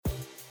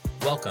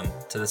Welcome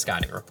to the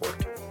Scouting Report,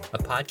 a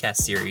podcast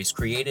series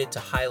created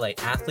to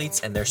highlight athletes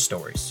and their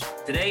stories.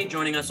 Today,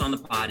 joining us on the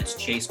pod is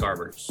Chase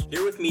Garbers.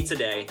 Here with me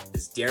today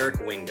is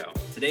Derek Wingo.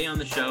 Today on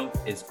the show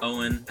is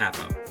Owen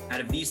Papo. Out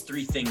of these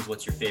three things,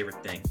 what's your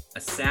favorite thing? A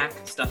sack,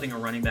 stuffing a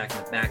running back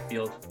in the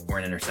backfield, or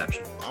an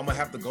interception? I'm going to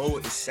have to go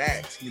with the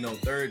sacks.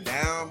 Third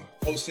down,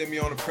 coach send me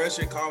on the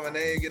pressure, call my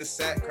name, get a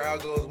sack,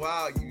 crowd goes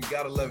wild. You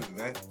got to love it,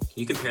 man. Can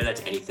you compare that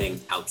to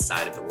anything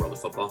outside of the world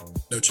of football?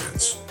 No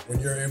chance. When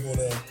you're able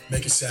to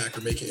make a sack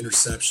or make an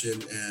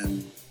interception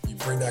and you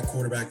bring that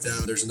quarterback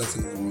down, there's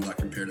nothing in the world that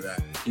compare to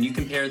that. Can you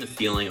compare the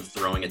feeling of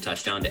throwing a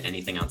touchdown to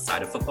anything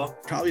outside of football?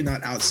 Probably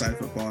not outside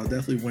football.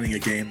 Definitely winning a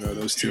game, though.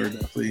 Those two are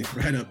definitely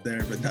right up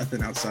there, but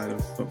nothing outside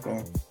of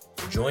football.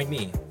 Join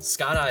me,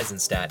 Scott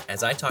Eisenstadt,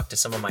 as I talk to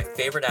some of my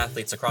favorite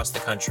athletes across the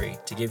country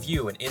to give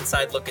you an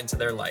inside look into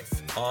their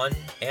life, on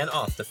and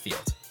off the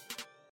field.